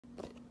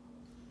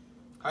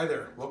Hi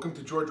there, welcome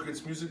to George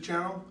Gritz music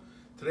channel.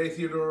 Today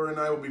Theodore and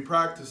I will be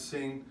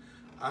practicing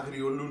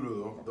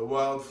Agriolούλουδο, the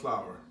wild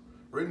flower.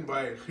 Written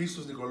by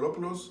Christos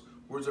Nikolopoulos,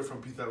 words are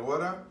from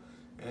Pythagora,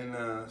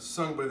 and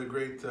sung by the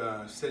great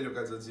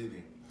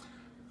Theodore.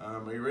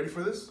 Are you ready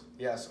for this?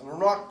 Yes, and we're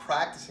not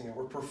practicing it,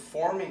 we're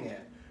performing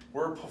it.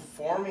 We're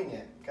performing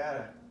it.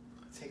 Gotta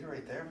take it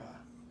right there, Bob.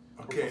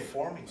 Okay, we're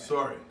performing it.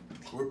 Sorry,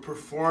 we're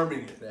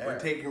performing it. There. We're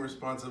taking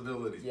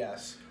responsibility.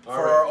 Yes, All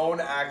for right. our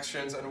own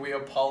actions, and we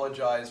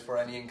apologize for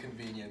any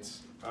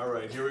inconvenience. All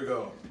right, here we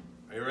go.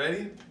 Are you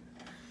ready?